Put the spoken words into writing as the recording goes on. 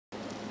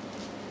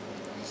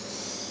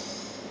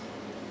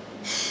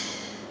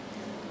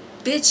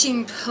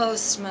bitching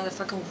post,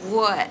 motherfucker.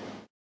 What?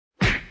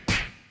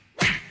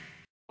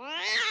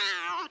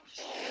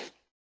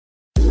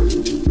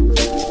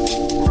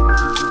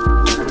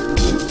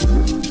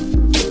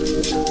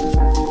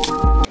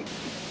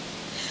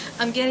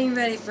 I'm getting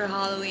ready for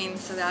Halloween,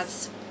 so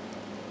that's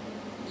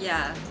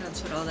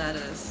what all that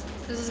is.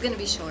 This is gonna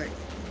be short.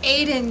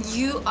 Aiden,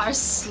 you are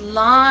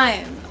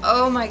slime.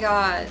 Oh my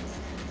god.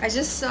 I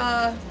just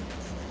saw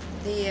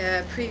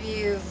the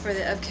preview for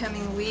the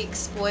upcoming week,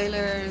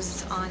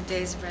 spoilers on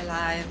Days of Our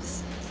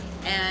Lives,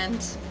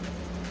 and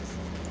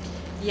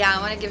yeah, I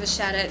want to give a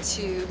shout out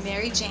to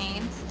Mary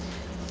Jane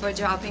for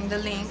dropping the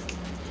link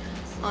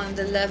on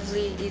the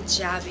lovely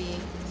Ijabi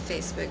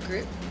Facebook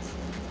group.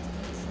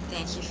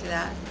 Thank you for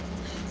that.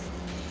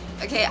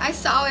 Okay, I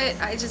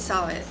just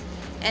saw it,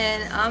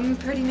 and I'm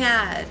pretty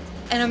mad.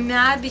 And I'm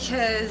mad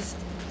because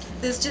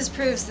this just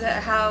proves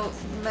that how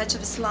much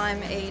of a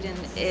slime Aiden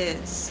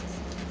is.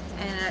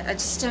 And I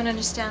just don't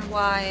understand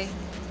why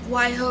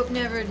Hope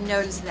never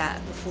noticed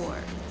that before.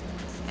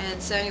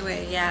 And so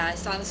anyway, yeah, I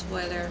saw the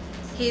spoiler.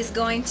 He's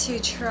going to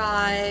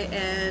try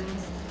and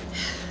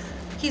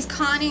he's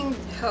conning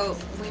Hope.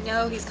 We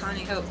know he's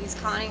conning Hope. He's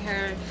conning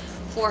her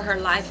for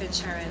her life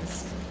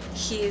insurance.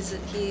 He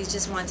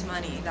just wants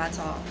money, that's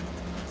all.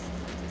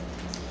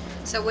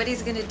 So what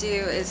he's gonna do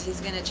is he's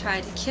gonna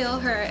try to kill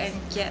her and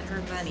get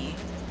her money.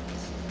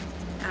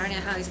 I don't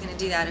know how he's gonna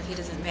do that if he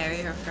doesn't marry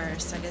her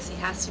first. I guess he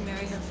has to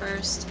marry her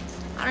first.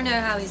 I don't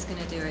know how he's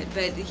gonna do it,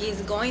 but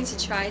he's going to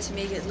try to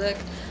make it look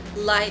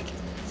like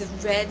the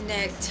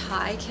redneck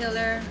tie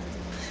killer.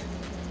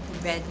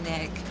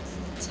 Redneck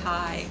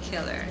tie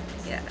killer.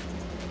 Yeah,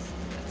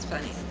 that's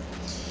funny.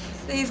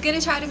 So he's gonna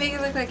try to make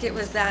it look like it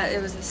was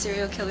the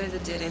serial killer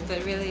that did it,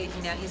 but really,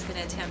 you know, he's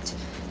gonna attempt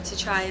to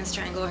try and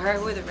strangle her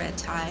with a red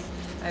tie.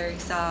 I already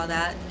saw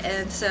that,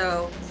 and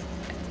so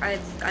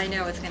I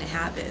know what's gonna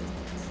happen.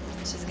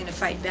 She's gonna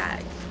fight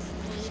back.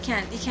 You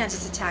can't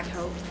just attack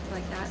Hope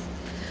like that.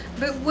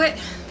 But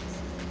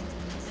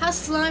how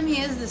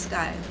slimy is this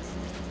guy?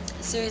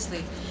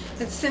 Seriously,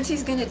 since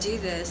he's gonna do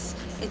this,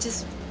 it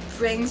just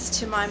brings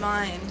to my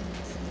mind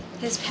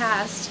his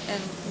past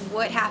and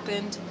what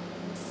happened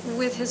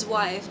with his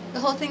wife. The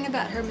whole thing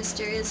about her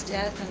mysterious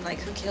death and like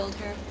who killed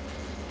her,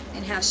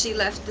 and how she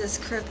left this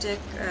cryptic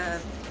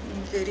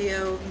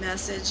video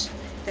message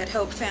that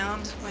Hope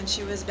found when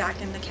she was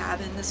back in the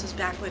cabin. This was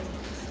back when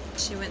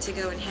she went to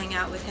go and hang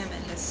out with him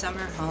at his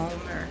summer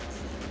home, or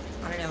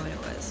I don't know what it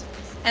was.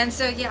 And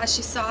so yeah,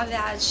 she saw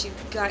that, she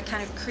got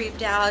kind of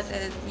creeped out,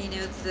 and you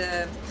know,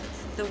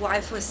 the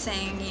wife was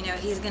saying, you know,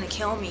 he's gonna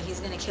kill me,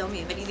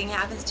 if anything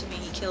happens to me,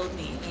 he killed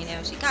me, you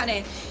know. She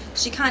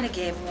kind of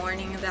gave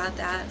warning about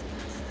that.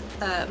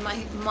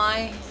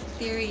 My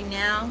theory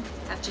now,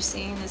 after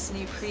seeing this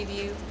new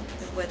preview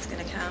of what's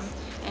gonna come,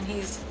 and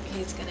he's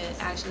gonna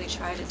actually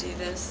try to do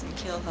this and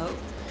kill Hope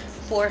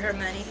for her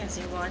money, because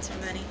he wants her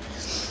money.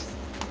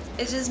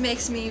 It just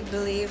makes me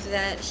believe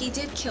that he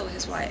did kill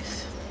his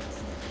wife.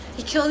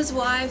 He killed his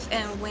wife,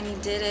 and when he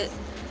did it,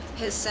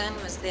 his son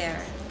was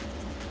there.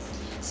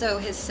 So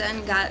his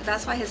son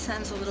that's why his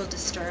son's a little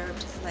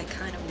disturbed, like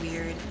kind of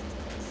weird.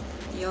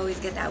 You always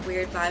get that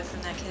weird vibe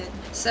from that kid.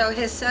 So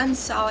his son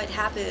saw it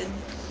happen,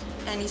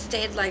 and he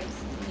stayed like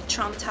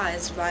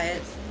traumatized by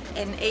it.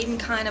 And Aiden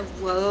kind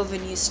of wove a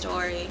new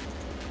story,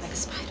 like a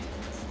spider.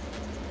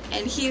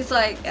 And he's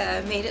like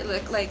made it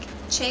look like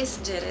Chase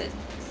did it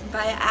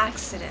by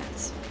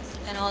accident.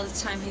 And all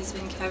this time he's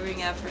been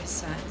covering up for his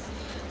son.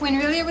 When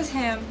really it was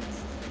him.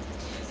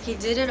 He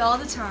did it all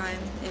the time.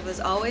 It was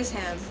always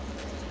him.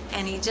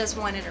 And he just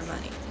wanted her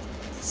money.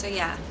 So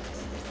yeah,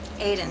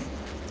 Aiden,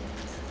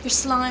 you're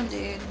slime,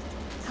 dude.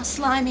 How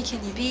slimy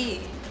can you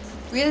be?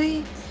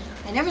 Really?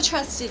 I never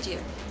trusted you.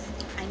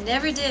 I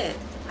never did.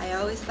 I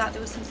always thought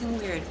there was something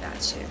weird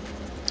about you.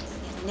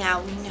 And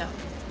now we know.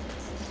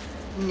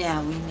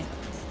 Now we know.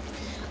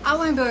 I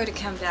want Bo to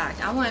come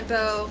back. I want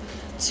Bo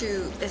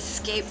to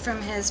escape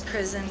from his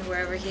prison,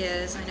 wherever he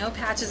is. I know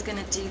Patch is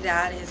gonna do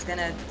that. He's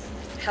gonna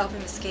help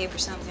him escape or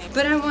something.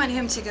 But I want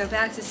him to go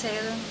back to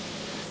Salem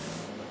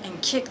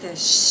and kick the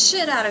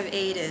shit out of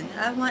Aiden.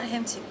 I want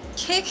him to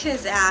kick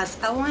his ass.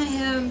 I want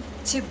him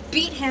to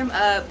beat him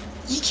up.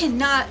 You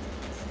cannot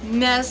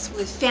mess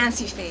with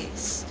Fancy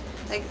Face.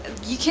 Like,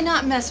 you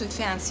cannot mess with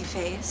Fancy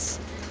Face.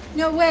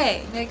 No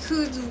way. Like,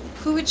 who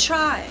would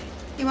try?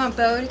 You want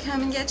Bo to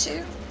come and get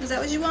you? Is that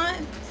what you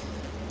want?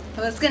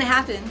 Well, it's gonna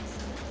happen.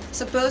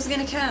 So Bo's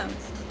gonna come.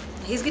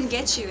 He's gonna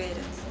get you,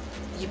 Aiden.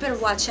 You better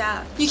watch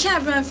out. You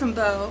can't run from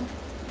Bo.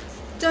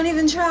 Don't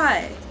even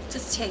try.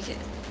 Just take it.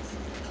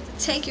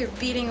 Take your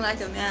beating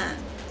like a man.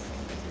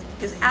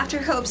 Because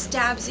after Hope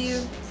stabs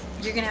you,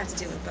 you're gonna have to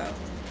deal with Bo.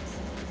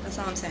 That's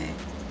all I'm saying.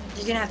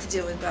 You're gonna have to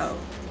deal with Bo.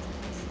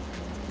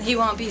 He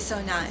won't be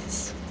so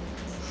nice.